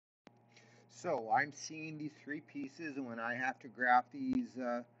So I'm seeing these three pieces, and when I have to graph these,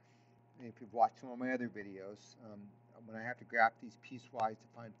 if you've watched some of my other videos, when I have to graph these piecewise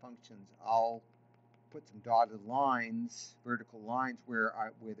defined functions, I'll put some dotted lines, vertical lines, where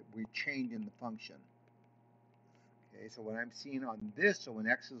we're changing the function. Okay, so what I'm seeing on this, so when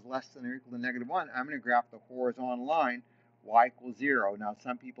x is less than or equal to -1, I'm going to graph the horizontal line, y equals 0. Now,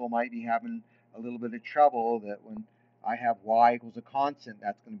 some people might be having a little bit of trouble that when I have y equals a constant,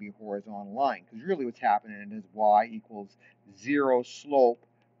 that's going to be a horizontal line. Because really what's happening is y equals 0 slope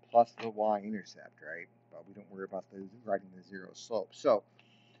plus the y-intercept, right? But we don't worry about writing the 0 slope. So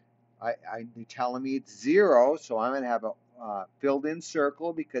they're telling me it's 0, so I'm going to have a filled in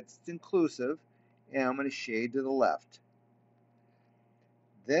circle because it's inclusive, and I'm going to shade to the left.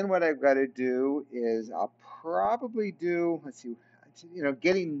 Then what I've got to do is I'll probably do, let's see,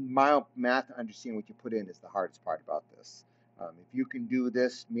 getting my math to understand what you put in is the hardest part about this. If you can do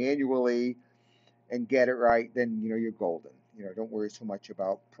this manually and get it right, then you're golden. Don't worry so much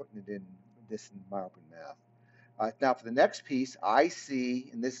about putting it in this in MyOpen Math. Now for the next piece, I see,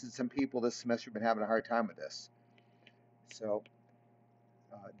 and this is some people this semester have been having a hard time with this. So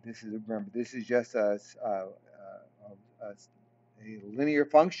remember, this is just a linear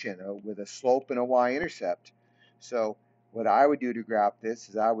function with a slope and a y-intercept. So what I would do to graph this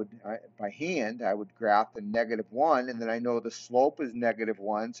is by hand, I would graph the -1, and then I know the slope is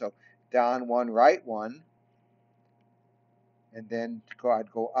 -1, so down 1, right 1, and then I'd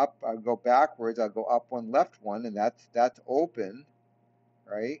go up, I'd go backwards, I'd go up 1, left 1, and that's open,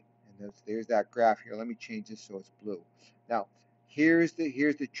 right? And there's that graph here. Let me change this so it's blue. Now, here's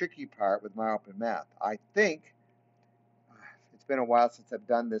the tricky part with MyOpen Math. I think it's been a while since I've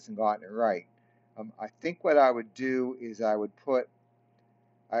done this and gotten it right. I think what I would do is I would put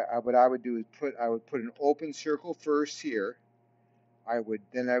an open circle first here. I would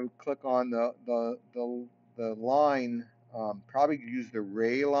click on the line, probably use the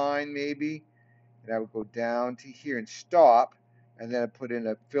ray line maybe, and I would go down to here and stop, and then I put in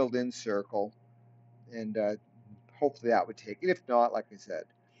a filled in circle, and hopefully that would take it. If not, like I said.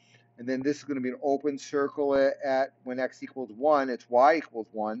 And then this is going to be an open circle at when x equals 1, it's y equals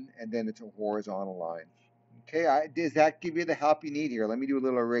 1, and then it's a horizontal line. Okay, does that give you the help you need here? Let me do a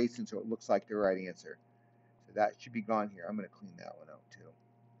little erasing so it looks like the right answer. So that should be gone here. I'm going to clean that one out too.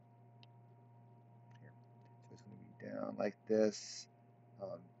 Here. So it's going to be down like this,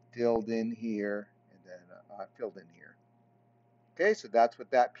 filled in here, and then filled in here. Okay, so that's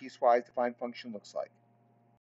what that piecewise defined function looks like.